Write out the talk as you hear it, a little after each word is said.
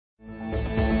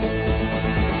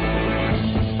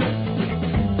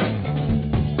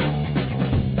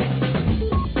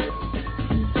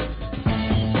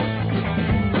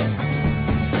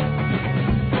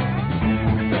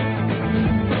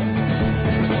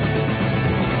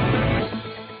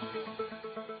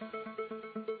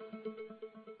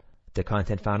The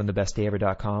content found on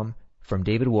thebestdayever.com from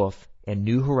David Wolf and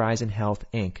New Horizon Health,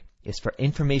 Inc. is for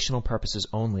informational purposes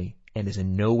only and is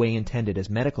in no way intended as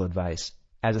medical advice,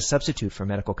 as a substitute for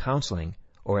medical counseling,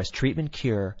 or as treatment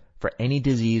cure for any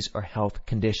disease or health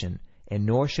condition, and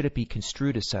nor should it be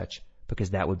construed as such because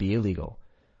that would be illegal.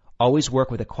 Always work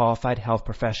with a qualified health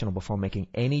professional before making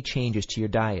any changes to your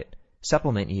diet,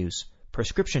 supplement use,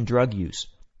 prescription drug use,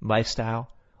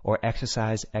 lifestyle, or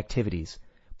exercise activities.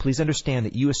 Please understand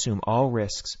that you assume all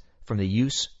risks from the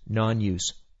use,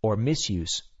 non-use, or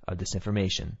misuse of this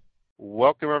information.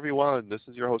 Welcome, everyone. This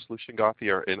is your host, Lucian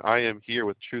Gauthier, and I am here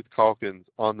with Truth Calkins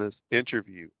on this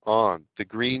interview on the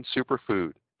green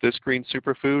superfood. This green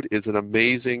superfood is an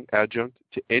amazing adjunct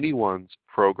to anyone's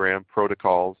program,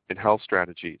 protocols, and health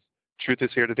strategies. Truth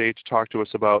is here today to talk to us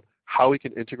about how we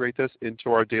can integrate this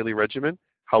into our daily regimen,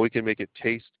 how we can make it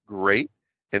taste great,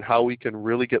 and how we can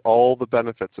really get all the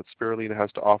benefits that spirulina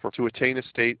has to offer to attain a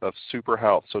state of super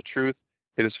health. So, Truth,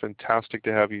 it is fantastic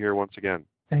to have you here once again.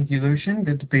 Thank you, Lucian.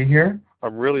 Good to be here.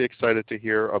 I'm really excited to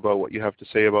hear about what you have to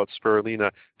say about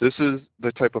spirulina. This is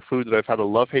the type of food that I've had a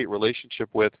love-hate relationship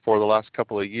with for the last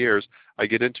couple of years. I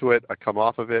get into it, I come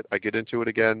off of it, I get into it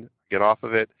again, get off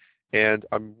of it, and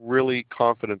I'm really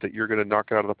confident that you're going to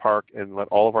knock it out of the park and let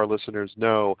all of our listeners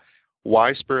know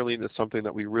why spirulina is something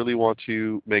that we really want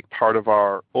to make part of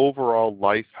our overall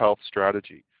life health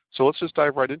strategy. So let's just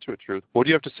dive right into it, Truth. What do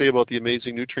you have to say about the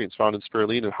amazing nutrients found in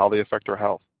spirulina and how they affect our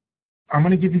health? I'm going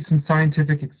to give you some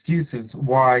scientific excuses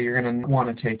why you're going to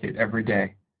want to take it every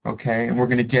day, okay? And we're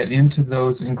going to get into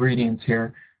those ingredients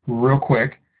here real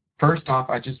quick. First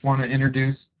off, I just want to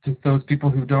introduce to those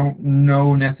people who don't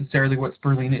know necessarily what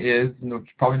spirulina is, and there's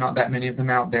probably not that many of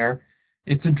them out there.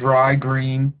 It's a dry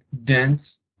green, dense,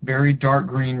 very dark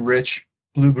green, rich,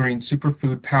 blue-green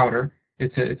superfood powder.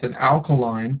 It's an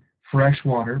alkaline,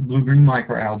 freshwater, blue-green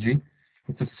microalgae.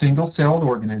 It's a single-celled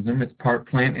organism. It's part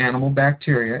plant-animal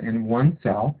bacteria in one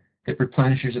cell. It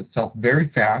replenishes itself very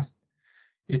fast.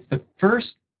 It's the first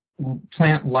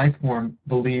plant life form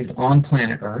believed on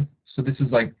planet Earth. So this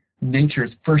is like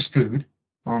nature's first food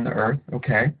on the Earth,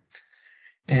 okay?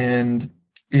 And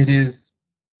it has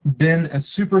been a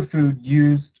superfood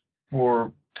used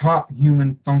for top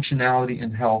human functionality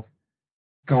and health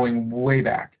going way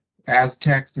back.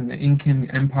 Aztecs in the Incan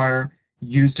Empire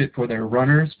used it for their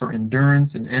runners, for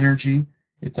endurance and energy.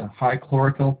 It's a high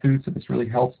chlorophyll food, so this really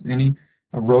helps any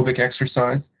aerobic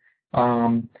exercise.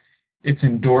 It's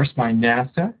endorsed by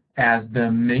NASA as the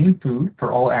main food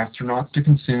for all astronauts to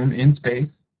consume in space.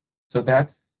 So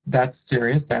that's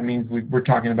serious. That means we're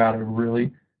talking about a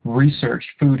really researched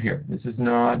food here. This is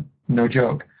no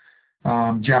joke.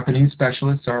 Japanese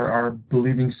specialists are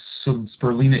believing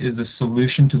spirulina is a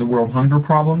solution to the world hunger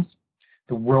problems.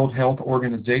 The World Health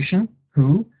Organization,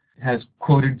 WHO, has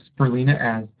quoted spirulina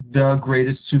as the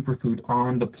greatest superfood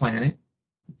on the planet.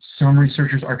 Some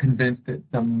researchers are convinced that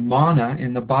the manna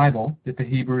in the Bible that the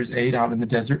Hebrews ate out in the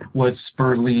desert was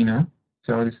spirulina.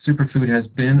 So this superfood has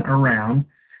been around.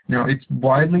 Now, it's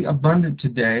widely abundant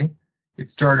today. It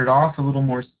started off a little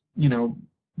more,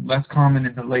 less common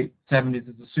in the late 70s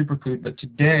as a superfood, but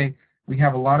today we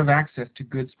have a lot of access to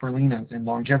good spirulinas, and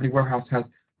Longevity Warehouse has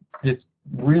this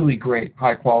really great,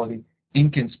 high-quality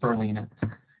Incan spirulina.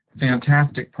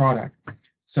 Fantastic product.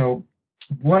 So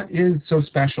what is so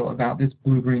special about this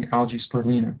blue-green algae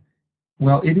spirulina?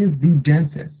 Well, it is the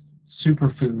densest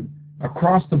superfood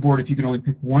across the board. If you could only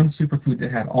pick one superfood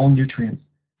that had all nutrients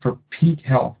for peak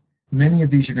health, many of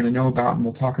these you're going to know about and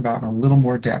we'll talk about in a little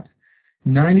more depth.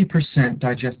 90%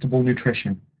 digestible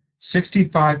nutrition,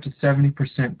 65 to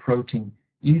 70% protein,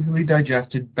 easily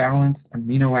digested, balanced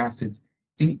amino acids,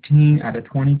 18 out of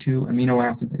 22 amino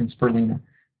acids in spirulina,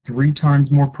 3 times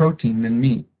more protein than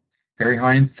meat, very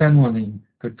high in phenylalanine,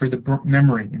 good for the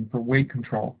memory and for weight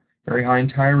control, very high in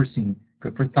tyrosine,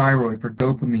 good for thyroid, for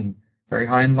dopamine, very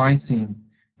high in lysine,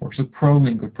 works with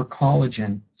proline, good for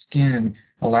collagen, skin,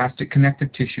 elastic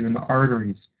connective tissue in the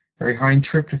arteries, very high in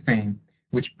tryptophan,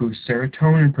 which boosts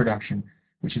serotonin production,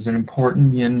 which is an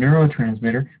important yin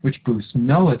neurotransmitter, which boosts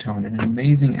melatonin, an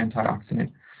amazing antioxidant.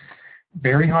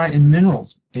 Very high in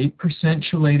minerals, 8%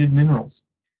 chelated minerals.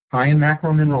 High in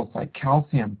macrominerals like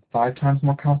calcium, 5 times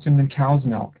more calcium than cow's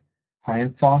milk. High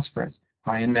in phosphorus,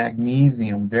 high in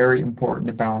magnesium, very important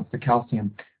to balance the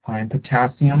calcium. High in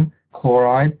potassium,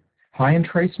 chloride. High in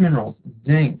trace minerals,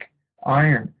 zinc,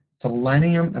 iron,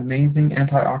 selenium, amazing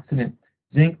antioxidant.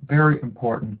 Zinc, very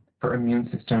important for immune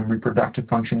system, reproductive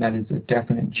function. That is a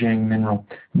definite Jing mineral.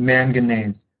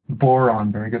 Manganese,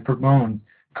 boron, very good for bones.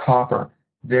 Copper,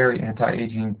 very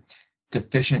anti-aging,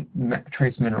 deficient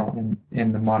trace mineral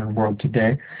in the modern world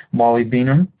today.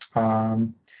 Molybdenum,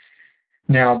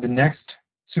 Now, the next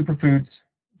superfoods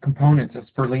components of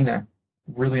spirulina,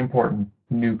 really important,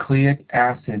 nucleic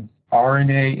acids,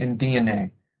 RNA and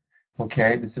DNA.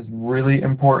 Okay, this is really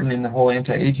important in the whole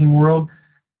anti-aging world.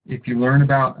 If you learn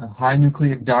about a high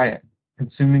nucleic diet,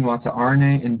 consuming lots of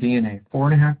RNA and DNA,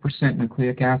 4.5%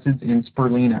 nucleic acids in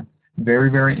spirulina, very,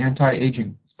 very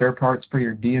anti-aging, spare parts for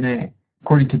your DNA.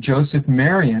 According to Joseph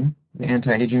Marion, the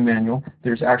anti-aging manual,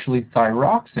 there's actually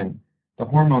thyroxine, the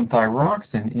hormone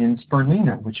thyroxine in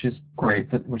spirulina, which is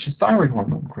great, which is thyroid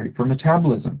hormone, great for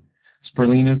metabolism.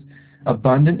 Spirulina is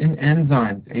abundant in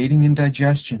enzymes, aiding in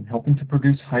digestion, helping to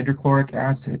produce hydrochloric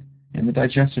acid in the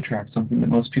digestive tract, something that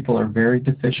most people are very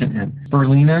deficient in.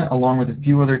 Spirulina, along with a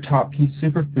few other top key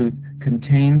superfoods,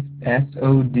 contains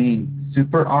SOD.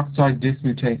 Superoxide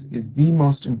dismutase is the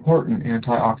most important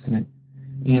antioxidant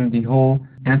in the whole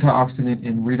antioxidant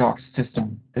and redox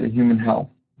system for the human health.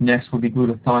 Next would be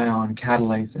glutathione,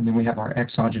 catalase, and then we have our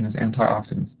exogenous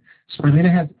antioxidants.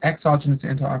 Spirulina has exogenous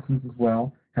antioxidants as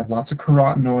well, has lots of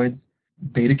carotenoids,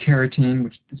 beta-carotene,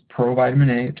 which is pro-vitamin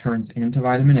A, it turns into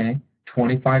vitamin A,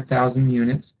 25,000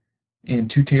 units in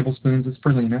 2 tablespoons of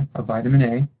spirulina of vitamin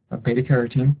A, of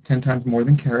beta-carotene, 10 times more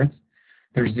than carrots.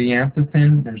 There's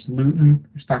zeaxanthin, there's lutein,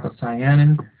 there's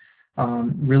phycocyanin,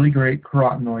 really great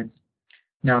carotenoids.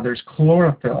 Now there's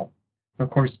chlorophyll. Of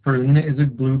course, spirulina is a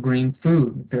blue-green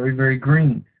food, very, very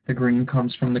green. The green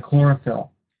comes from the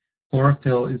chlorophyll.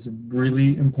 Chlorophyll is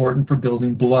really important for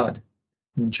building blood.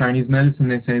 In Chinese medicine,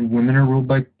 they say women are ruled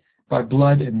by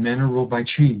blood and men are ruled by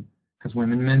qi, because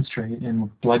women menstruate and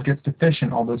blood gets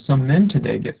deficient, although some men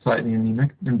today get slightly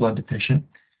anemic and blood deficient,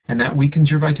 and that weakens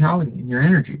your vitality and your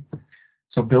energy.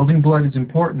 So building blood is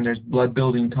important. There's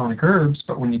blood-building tonic herbs,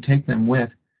 but when you take them with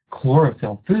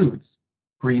chlorophyll foods,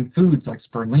 green foods like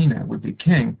spirulina would be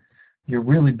king, you're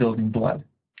really building blood.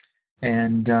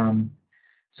 And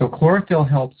so chlorophyll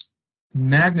helps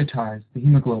magnetize the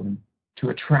hemoglobin to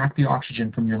attract the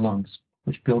oxygen from your lungs,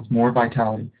 which builds more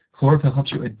vitality. Chlorophyll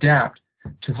helps you adapt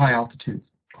to high altitudes.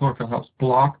 Chlorophyll helps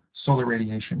block solar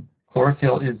radiation.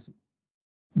 Chlorophyll is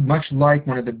much like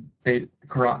one of the beta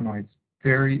carotenoids.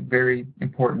 Very, very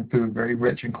important food, very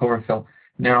rich in chlorophyll.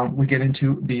 Now we get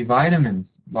into B vitamins.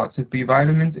 Lots of B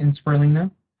vitamins in spirulina.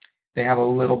 They have a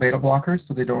little beta blockers,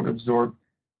 so they don't absorb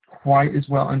quite as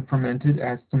well unfermented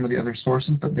as some of the other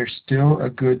sources, but they're still a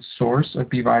good source of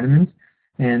B vitamins.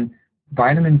 And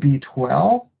vitamin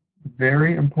B12,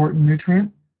 very important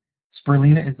nutrient.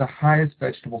 Spirulina is the highest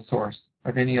vegetable source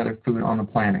of any other food on the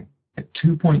planet, at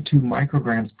 2.2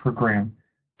 micrograms per gram,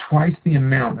 twice the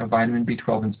amount of vitamin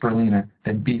B12 in spirulina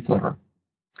than beef liver.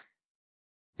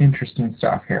 Interesting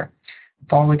stuff here.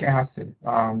 Folic acid,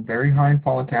 very high in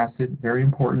folic acid, very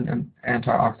important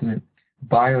antioxidant.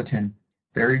 Biotin,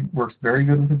 works very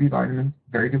good with the B vitamins,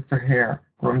 very good for hair,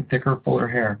 growing thicker, fuller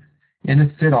hair.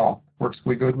 Inositol works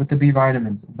really good with the B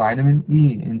vitamins. Vitamin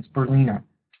E in spirulina.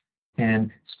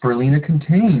 And spirulina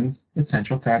contains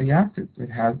essential fatty acids. It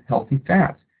has healthy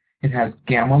fats. It has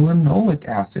gamma-linolic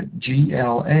acid,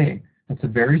 GLA. That's a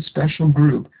very special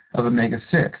group of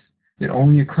omega-6 that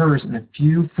only occurs in a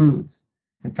few foods.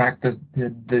 In fact,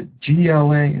 the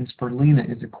GLA in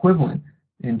spirulina is equivalent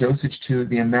in dosage to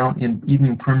the amount in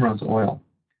evening primrose oil,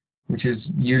 which is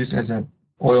used as an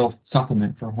oil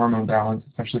supplement for hormone balance,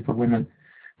 especially for women.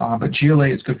 But GLA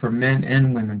is good for men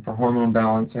and women for hormone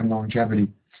balance and longevity.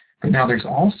 But now there's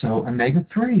also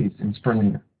omega-3s in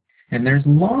spirulina. And there's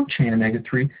long-chain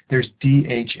omega-3. There's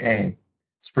DHA.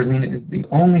 Spirulina is the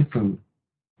only food,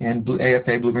 and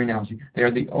AFA, blue-green algae, they are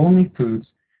the only foods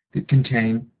that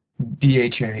contain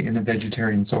DHA in a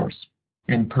vegetarian source,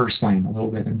 and purslane, a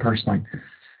little bit in purslane.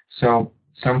 So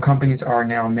some companies are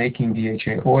now making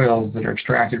DHA oils that are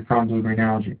extracted from blue-green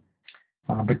algae.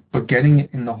 But getting it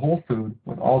in the whole food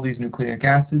with all these nucleic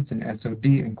acids and SOD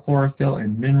and chlorophyll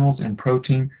and minerals and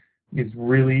protein is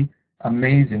really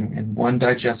amazing, and one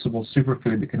digestible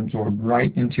superfood that can absorb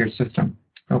right into your system.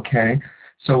 Okay,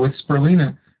 so with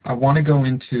spirulina, I want to go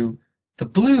into the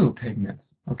blue pigments.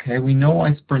 Okay, we know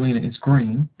why spirulina is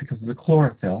green because of the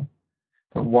chlorophyll,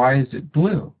 but why is it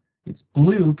blue? It's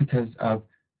blue because of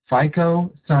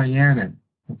phycocyanin.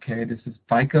 Okay, this is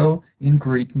phyco in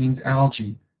Greek means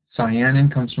algae. Cyanin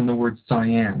comes from the word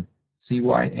cyan,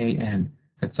 C-Y-A-N.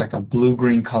 It's like a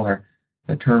blue-green color.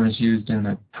 The term is used in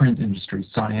the print industry,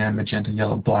 cyan, magenta,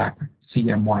 yellow, black,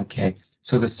 CMYK.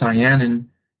 So the cyanin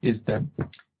is the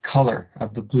color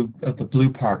of the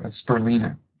blue part of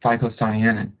spirulina,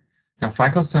 phycocyanin. Now,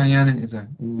 phycocyanin is a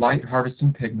light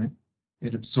harvesting pigment.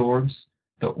 It absorbs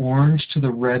the orange to the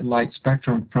red light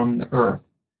spectrum from the earth.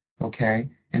 Okay?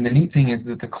 And the neat thing is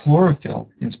that the chlorophyll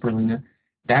in spirulina,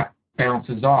 that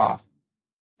bounces off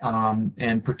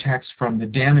and protects from the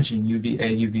damaging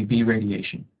UVA, UVB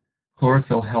radiation.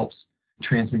 Chlorophyll helps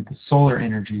transmit the solar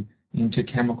energy into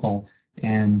chemical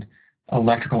and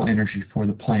electrical energy for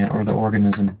the plant or the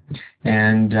organism,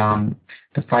 and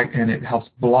it helps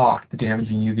block the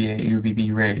damaging UVA,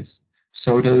 UVB rays.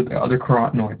 So do the other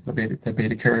carotenoids. The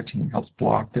beta carotene helps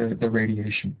block the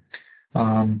radiation.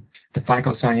 The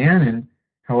phycocyanin,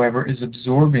 however, is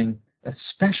absorbing a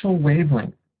special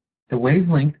wavelength, the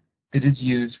wavelength that is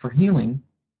used for healing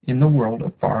in the world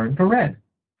of far infrared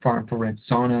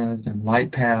saunas and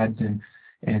light pads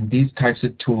and these types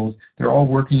of tools. They're all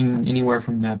working anywhere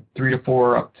from the 3 to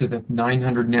 4 up to the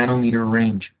 900 nanometer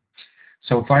range.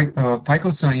 So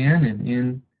phycocyanin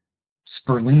in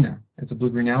spirulina, as a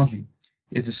blue-green algae,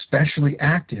 is especially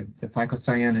active. The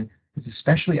phycocyanin is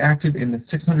especially active in the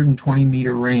 620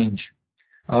 meter range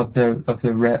of the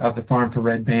far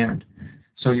infrared band.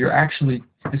 So you're actually,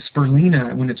 the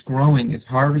spirulina, when it's growing, is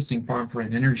harvesting far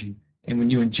infrared energy, and when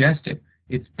you ingest it,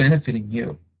 it's benefiting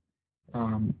you.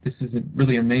 This is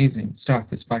really amazing stuff,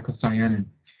 this phycocyanin.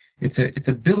 It's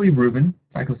a bilirubin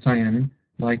phycocyanin,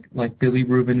 like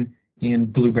bilirubin in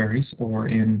blueberries or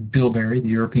in bilberry, the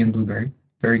European blueberry.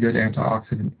 Very good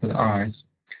antioxidant for the eyes.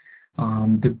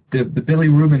 The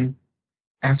bilirubin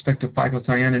aspect of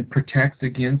phycocyanin protects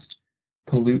against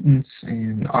pollutants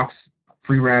and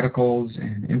free radicals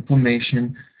and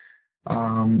inflammation.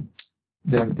 The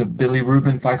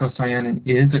bilirubin phycocyanin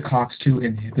is a COX-2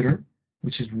 inhibitor,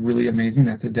 which is really amazing.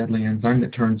 That's a deadly enzyme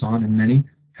that turns on in many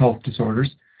health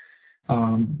disorders.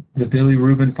 The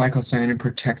bilirubin phycocyanin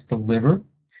protects the liver,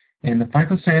 and the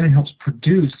phycocyanin helps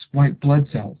produce white blood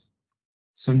cells.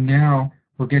 So now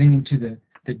we're getting into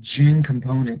the Jing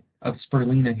component of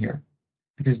spirulina here,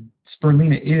 because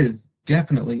spirulina is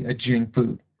definitely a Jing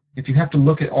food. If you have to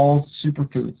look at all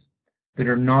superfoods that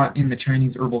are not in the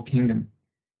Chinese herbal kingdom,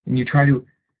 and you try to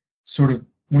sort of,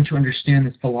 once you understand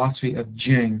this philosophy of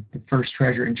Jing, the first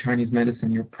treasure in Chinese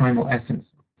medicine, your primal essence,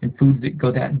 and foods that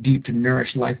go that deep to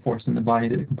nourish life force in the body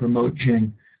that can promote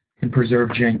Jing and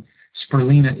preserve Jing,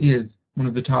 spirulina is one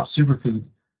of the top superfoods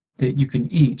that you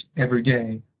can eat every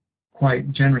day,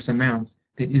 quite generous amounts,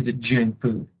 that is a Jing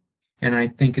food. And I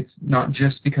think it's not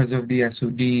just because of the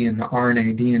SOD and the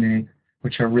RNA, DNA,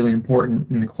 which are really important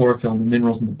in the chlorophyll and the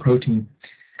minerals and the protein,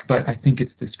 but I think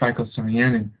it's this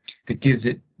phycocyanin that gives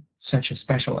it such a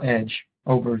special edge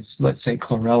over, let's say,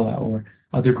 chlorella or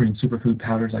other green superfood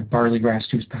powders like barley grass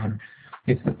juice powder.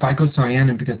 It's the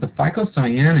phycocyanin, because the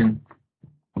phycocyanin,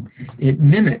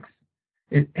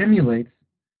 it emulates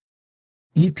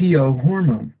EPO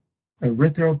hormone,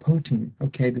 erythropoietin.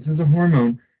 Okay, this is a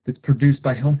hormone that's produced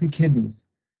by healthy kidneys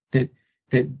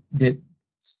that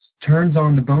turns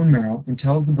on the bone marrow and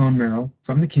tells the bone marrow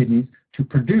from the kidneys to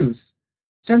produce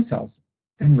stem cells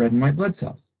and red and white blood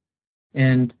cells.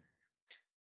 And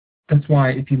that's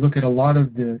why if you look at a lot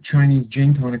of the Chinese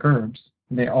Jing tonic herbs,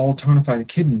 they all tonify the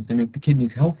kidneys. They make the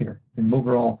kidneys healthier and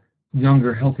overall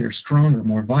younger, healthier, stronger,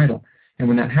 more vital. And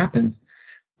when that happens,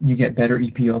 you get better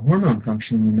EPO hormone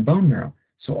functioning in the bone marrow.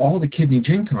 So all the kidney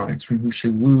Jing tonics, from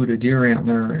Hushu Wu to deer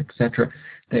antler, etc.,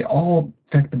 they all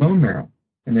affect the bone marrow,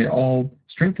 and they all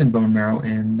strengthen bone marrow,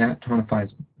 and that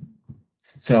tonifies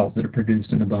cells that are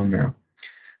produced in the bone marrow.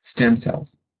 Stem cells,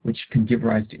 which can give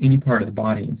rise to any part of the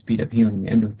body and speed up healing.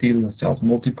 Endothelial cells,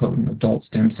 multipotent adult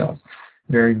stem cells.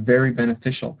 Very, very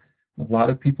beneficial. A lot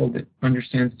of people that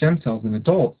understand stem cells in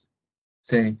adults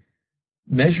say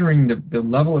measuring the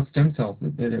level of stem cells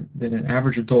that an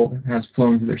average adult has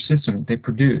flowing through their system that they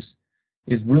produce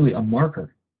is really a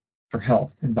marker for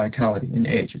health and vitality and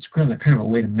age. It's kind of a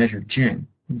way to measure Jing.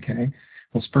 Okay?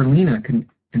 Well, spirulina can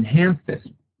enhance this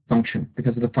function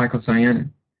because of the phycocyanin.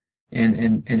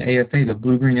 And AFA, the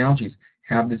blue-green algae,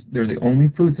 have this. They're the only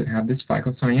foods that have this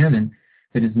phycocyanin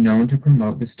that is known to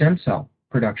promote the stem cell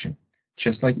production,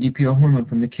 just like EPO hormone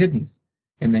from the kidneys.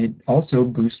 And they also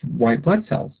boost white blood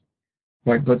cells,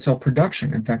 white blood cell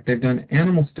production. In fact, they've done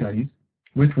animal studies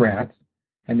with rats,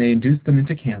 and they induced them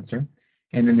into cancer,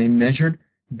 and then they measured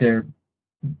their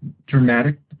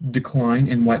dramatic decline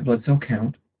in white blood cell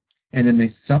count, and then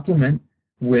they supplement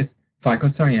with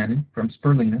phycocyanin from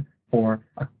spirulina for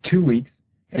 2 weeks,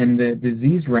 and the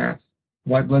diseased rats'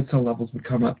 white blood cell levels would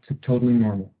come up to totally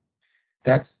normal.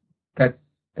 That's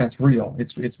real.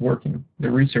 It's working. The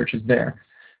research is there.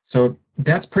 So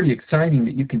that's pretty exciting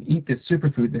that you can eat this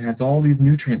superfood that has all these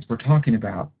nutrients we're talking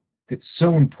about. That's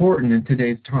so important in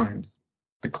today's times.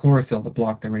 The chlorophyll to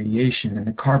block the radiation, and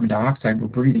the carbon dioxide we're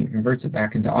breathing converts it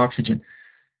back into oxygen.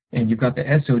 And you've got the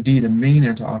SOD, the main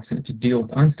antioxidant, to deal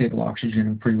with unstable oxygen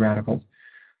and free radicals.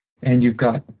 And you've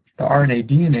got the RNA,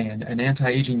 DNA, and an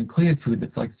anti-aging nuclear food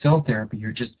that's like cell therapy.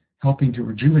 You're just helping to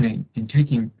rejuvenate and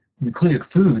taking nucleic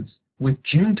foods with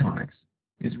gin tonics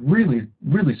is really,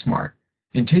 really smart.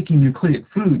 And taking nucleic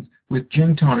foods with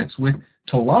gin tonics with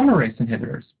telomerase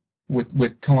inhibitors, with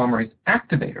telomerase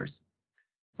activators,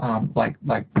 like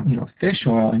fish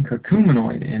oil and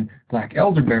curcuminoid and black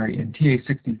elderberry and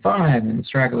TA65 and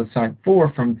astragaloside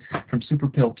 4 from Super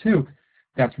Pill 2,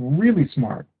 that's really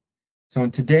smart. So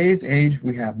in today's age,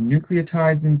 we have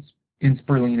nucleotides in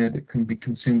spirulina that can be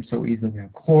consumed so easily. We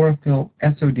have chlorophyll,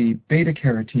 SOD,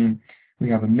 beta-carotene. We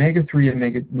have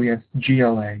omega-3, we have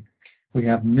GLA. We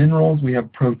have minerals, we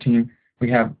have protein. We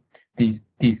have these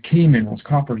key minerals,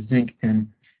 copper, zinc, and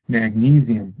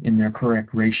magnesium in their correct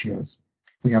ratios.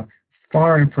 We have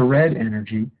far infrared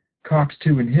energy, COX-2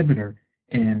 inhibitor,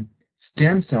 and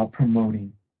stem cell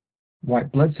promoting,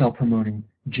 white blood cell promoting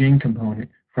gene component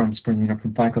from spirulina,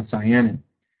 from phycocyanin.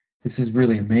 This is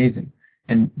really amazing.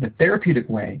 And the therapeutic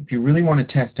way, if you really want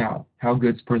to test out how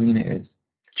good spirulina is,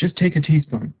 just take a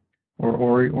teaspoon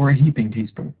or a heaping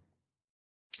teaspoon,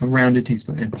 a rounded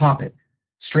teaspoon, and pop it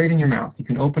straight in your mouth. You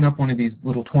can open up one of these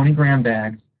little 20-gram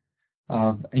bags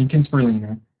of ink and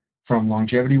spirulina from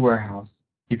Longevity Warehouse.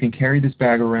 You can carry this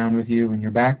bag around with you in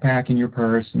your backpack, in your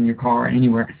purse, in your car,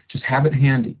 anywhere. Just have it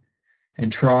handy.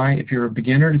 And try, if you're a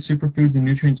beginner to superfoods and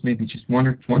nutrients, maybe just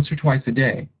once or twice a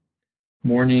day,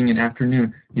 morning and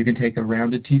afternoon, you can take a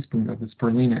rounded teaspoon of the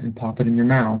spirulina and pop it in your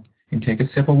mouth and take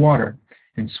a sip of water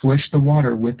and swish the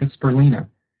water with the spirulina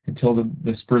until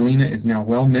the spirulina is now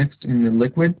well mixed in the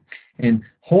liquid, and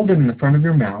hold it in the front of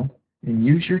your mouth and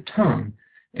use your tongue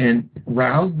and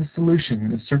rouse the solution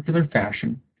in a circular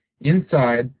fashion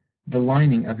inside the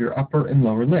lining of your upper and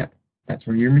lower lip. That's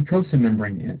where your mucosa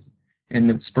membrane is. And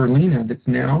the spirulina that's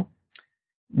now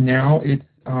it's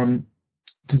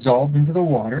dissolved into the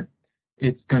water.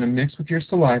 It's going to mix with your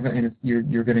saliva, and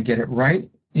you're going to get it right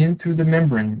in through the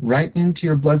membrane, right into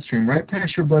your bloodstream, right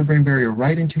past your blood-brain barrier,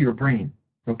 right into your brain.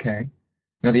 Okay?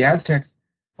 Now the Aztecs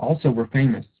also were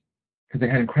famous because they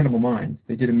had incredible minds.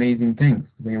 They did amazing things.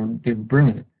 They were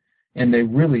brilliant. And their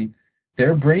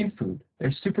brain food,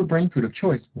 their super brain food of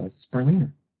choice was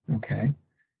spirulina. Okay?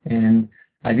 And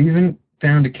I've even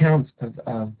found accounts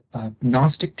of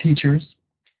Gnostic teachers,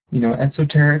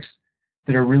 esoterics,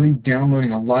 that are really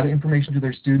downloading a lot of information to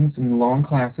their students in long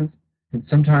classes, and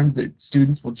sometimes the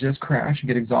students will just crash and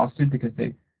get exhausted because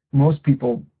most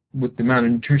people, with the amount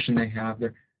of nutrition they have,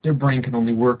 their brain can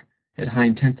only work at high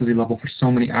intensity level for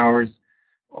so many hours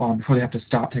before they have to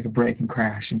stop, take a break, and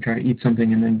crash and try to eat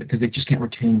something, and then because they just can't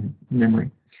retain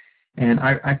memory. And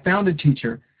I found a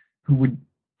teacher who would,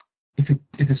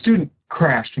 if a student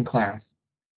crashed in class,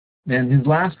 then his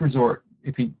last resort,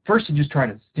 first he just try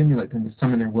to stimulate them to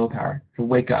summon their willpower to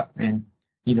wake up, and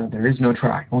there is no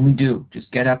try, only do,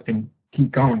 just get up and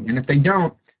keep going. And if they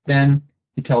don't, then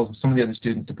he tells some of the other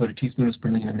students to put a teaspoon of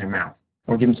spirulina in their mouth,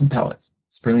 or give them some pellets,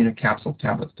 spirulina capsule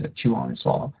tablets to chew on and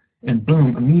swallow, and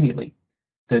boom, immediately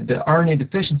the RNA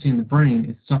deficiency in the brain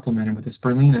is supplemented with the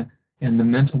spirulina, and the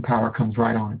mental power comes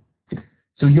right on.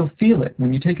 So you'll feel it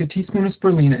when you take a teaspoon of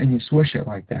spirulina and you swish it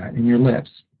like that in your lips.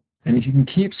 And if you can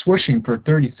keep swishing for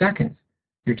 30 seconds,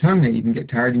 your tongue may even get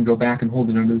tired. You can go back and hold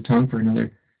it under the tongue for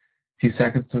another few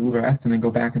seconds to rest, and then go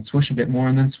back and swish a bit more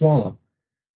and then swallow.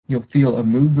 You'll feel a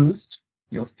mood boost.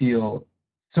 You'll feel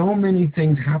so many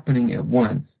things happening at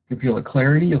once. You'll feel a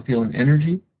clarity. You'll feel an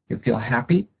energy. You'll feel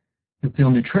happy. You'll feel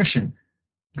nutrition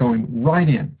going right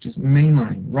in, just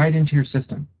mainlining right into your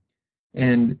system.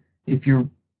 And if you're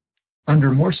under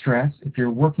more stress, if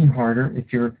you're working harder,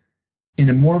 if you're in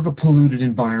a more of a polluted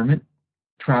environment,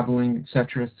 traveling,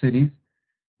 etc., cities,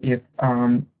 if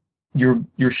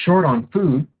you're short on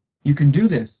food, you can do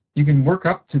this. You can work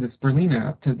up to the spirulina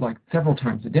up to like several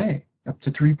times a day, up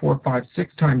to 3, 4, 5,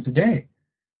 6 times a day,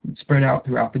 spread out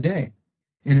throughout the day.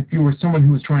 And if you were someone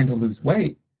who was trying to lose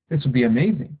weight, this would be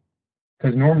amazing.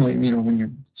 Because normally, when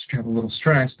you have a little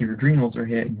stress, your adrenals are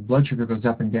hit and your blood sugar goes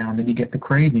up and down, then you get the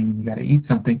craving and you got to eat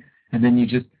something, and then you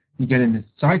get in this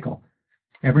cycle.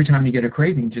 Every time you get a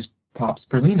craving, just pop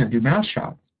spirulina, do mouth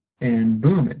shots, and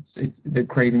boom, the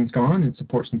craving's gone. It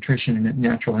supports nutrition and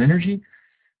natural energy,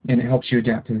 and it helps you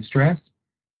adapt to the stress.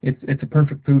 It's a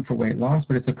perfect food for weight loss,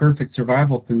 but it's a perfect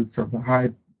survival food for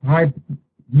high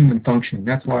human function.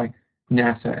 That's why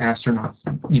NASA astronauts,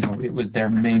 it was their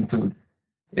main food.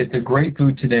 It's a great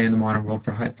food today in the modern world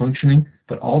for high functioning,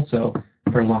 but also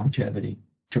for longevity,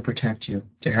 to protect you,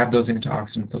 to have those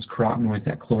antioxidants, those carotenoids,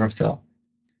 that chlorophyll,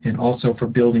 and also for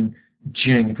building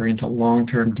Jing, if you're into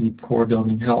long-term deep core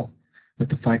building health with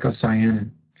the phycocyanin.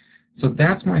 So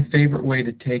that's my favorite way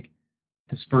to take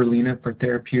the spirulina for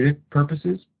therapeutic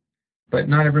purposes, but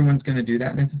not everyone's going to do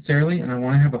that necessarily, and I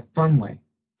want to have a fun way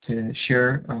to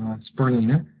share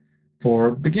spirulina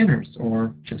for beginners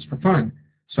or just for fun.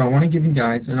 So I want to give you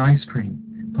guys an ice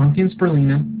cream. Pumpkin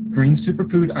spirulina, green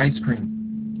superfood ice cream.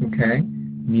 Okay?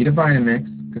 Need a Vitamix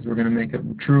because we're going to make a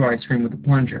true ice cream with a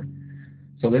plunger.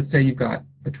 So let's say you've got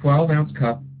a 12-ounce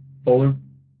cup full of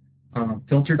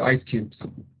filtered ice cubes.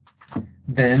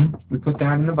 Then we put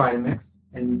that in the Vitamix,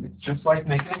 and it's just like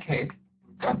making a cake.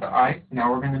 We've got the ice.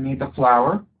 Now we're going to need the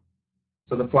flour.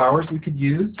 So the flours we could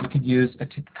use a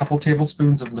couple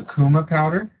tablespoons of lucuma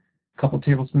powder, a couple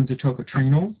tablespoons of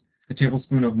tocotrienols, a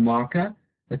tablespoon of maca,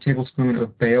 a tablespoon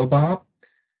of baobab.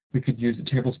 We could use a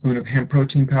tablespoon of hemp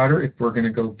protein powder if we're going to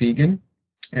go vegan.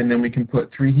 And then we can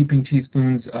put 3 heaping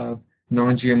teaspoons of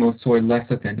non-GMO soy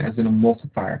lecithin as an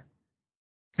emulsifier.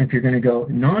 If you're going to go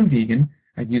non-vegan,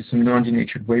 I'd use some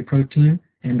non-denatured whey protein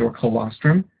and or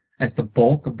colostrum as the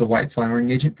bulk of the white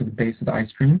flouring agent for the base of the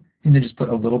ice cream. And then just put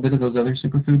a little bit of those other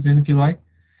superfoods in if you like.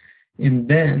 And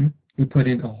then we put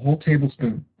in a whole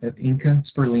tablespoon of Inca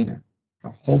spirulina. A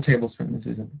whole tablespoon.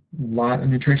 This is a lot of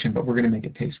nutrition, but we're going to make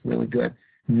it taste really good.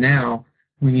 Now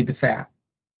we need the fat.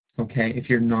 Okay, if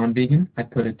you're non-vegan,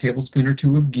 I'd put a tablespoon or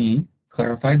 2 of ghee,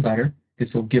 clarified butter.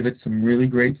 This will give it some really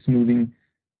great smoothing,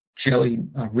 jelly,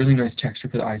 really nice texture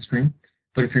for the ice cream.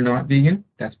 But if you're not vegan,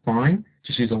 that's fine.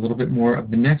 Just use a little bit more of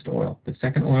the next oil. The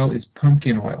second oil is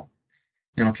pumpkin oil.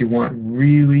 Now, if you want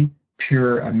really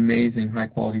pure, amazing,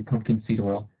 high-quality pumpkin seed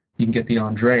oil, you can get the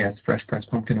Andreas fresh pressed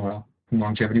pumpkin oil from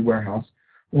Longevity Warehouse,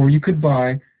 or you could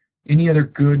buy any other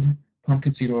good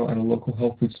pumpkin seed oil at a local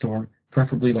health food store,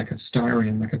 preferably like a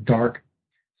styrene, like a dark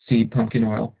seed pumpkin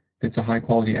oil that's a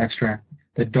high-quality extract.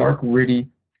 The dark,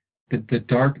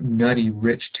 nutty,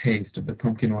 rich taste of the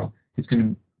pumpkin oil is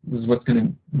what's going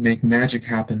to make magic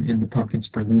happen in the pumpkin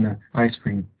spirulina ice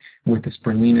cream with the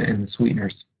spirulina and the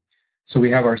sweeteners. So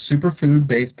we have our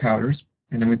superfood-based powders,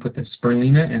 and then we put the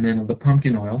spirulina and then the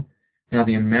pumpkin oil. Now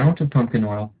the amount of pumpkin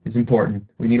oil is important.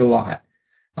 We need a lot,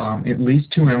 at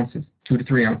least 2 ounces, 2 to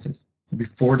 3 ounces. It'll be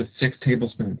 4 to 6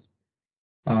 tablespoons.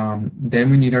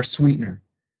 Then we need our sweetener.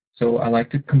 So I like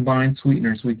to combine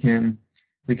sweeteners. We can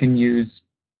use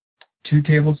 2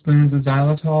 tablespoons of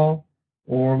xylitol,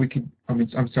 or we could,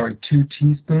 2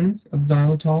 teaspoons of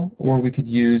xylitol, or we could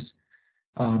use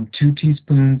 2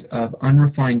 teaspoons of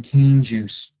unrefined cane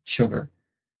juice sugar.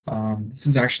 This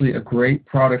is actually a great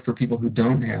product for people who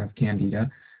don't have candida,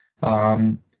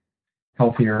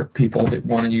 healthier people that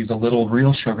want to use a little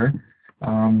real sugar.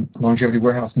 Longevity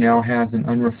Warehouse now has an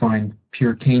unrefined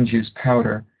pure cane juice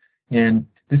powder, and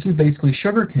this is basically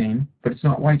sugar cane, but it's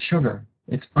not white sugar.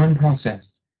 It's unprocessed.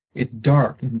 It's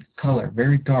dark in color,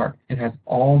 very dark. It has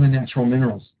all the natural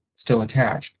minerals still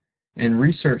attached. And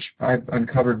research I've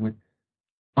uncovered with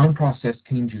unprocessed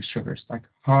cane juice sugars, like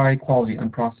high quality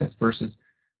unprocessed versus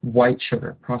white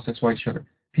sugar, processed white sugar.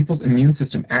 People's immune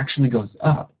system actually goes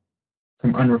up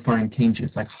from unrefined cane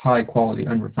juice, like high quality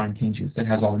unrefined cane juice that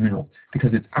has all the minerals,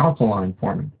 because it's alkaline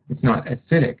forming. It's not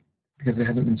acidic because it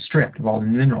hasn't been stripped of all the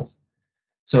minerals.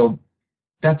 So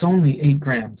that's only 8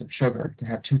 grams of sugar to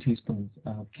have 2 teaspoons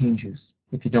of cane juice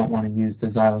if you don't want to use the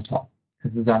xylitol,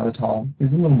 because the xylitol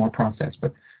is a little more processed.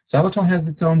 But xylitol has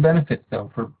its own benefits,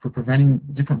 though, for preventing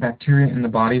different bacteria in the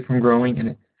body from growing,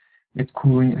 and it's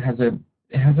cooling. It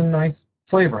has a nice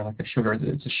flavor like a sugar.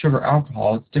 It's a sugar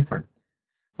alcohol. It's different.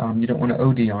 You don't want to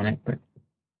OD on it. But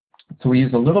so we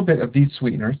use a little bit of these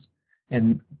sweeteners,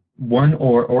 and one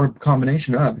or a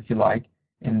combination of, if you like,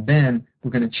 and then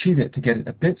we're going to cheat it to get it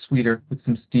a bit sweeter with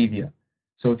some stevia.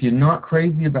 So if you're not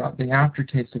crazy about the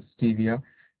aftertaste of stevia,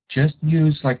 just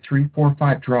use like 3, 4,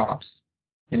 5 drops.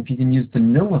 And if you can use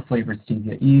vanilla-flavored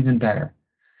stevia, even better.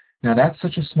 Now that's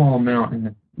such a small amount,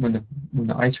 and when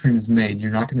the ice cream is made,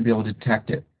 you're not going to be able to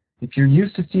detect it. If you're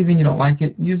used to stevia and you don't like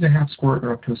it, use a half squirt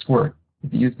or up to a squirt.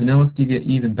 If you use vanilla stevia,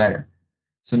 even better.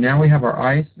 So now we have our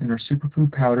ice and our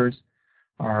superfood powders,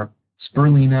 our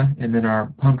spirulina, and then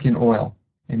our pumpkin oil.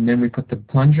 And then we put the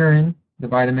plunger in, the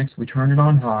Vitamix, we turn it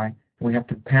on high, and we have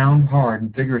to pound hard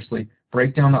and vigorously,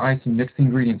 break down the ice and mix the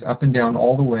ingredients up and down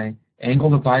all the way, angle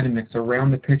the Vitamix around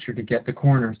the pitcher to get the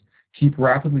corners, keep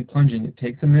rapidly plunging. It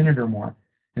takes a minute or more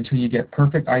until you get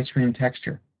perfect ice cream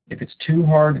texture. If it's too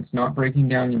hard, it's not breaking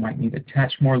down, you might need a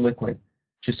touch more liquid.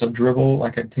 Just a dribble,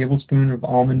 like a tablespoon of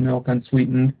almond milk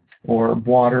unsweetened, or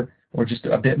water, or just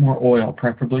a bit more oil,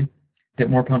 preferably. A bit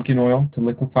more pumpkin oil to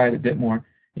liquefy it a bit more.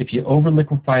 If you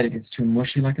over-liquefy it, it gets too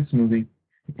mushy like a smoothie.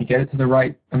 If you get it to the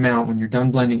right amount, when you're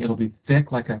done blending, it'll be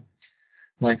thick like a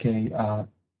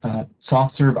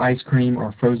soft serve ice cream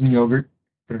or frozen yogurt.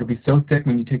 But it'll be so thick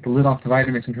when you take the lid off the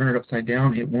Vitamix and turn it upside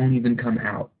down, it won't even come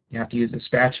out. You have to use a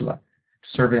spatula to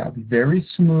serve it out. Very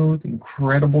smooth,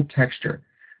 incredible texture,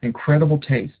 incredible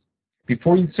taste.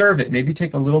 before you serve it, maybe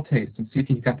take a little taste and see if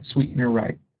you've got the sweetener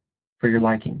right for your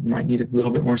liking. You might need a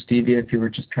little bit more stevia if you were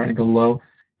just trying to go low,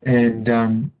 and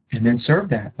then serve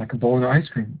that like a bowl of ice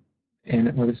cream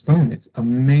and with a spoon. It's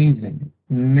amazing,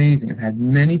 amazing. I've had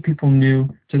many people new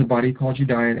to the Body Ecology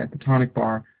diet at the tonic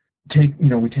bar.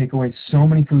 We take away so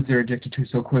many foods they're addicted to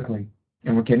so quickly,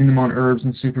 and we're getting them on herbs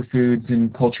and superfoods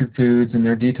and cultured foods, and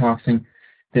they're detoxing.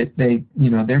 That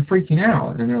they're freaking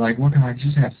out, and they're like, "Well, can I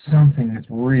just have something that's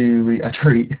really a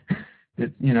treat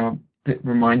that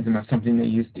reminds them of something they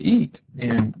used to eat?"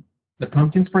 And the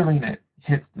pumpkin spirulina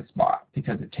hits the spot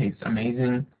because it tastes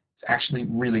amazing. It's actually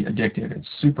really addictive. It's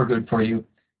super good for you.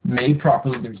 Made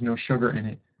properly, there's no sugar in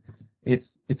it.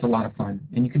 It's a lot of fun,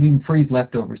 and you can even freeze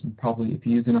leftovers, and probably if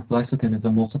you use enough lecithin as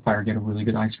an emulsifier, get a really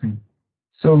good ice cream.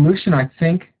 So, Lucian, I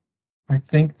think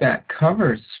that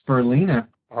covers spirulina.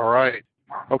 All right.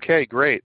 Okay, great.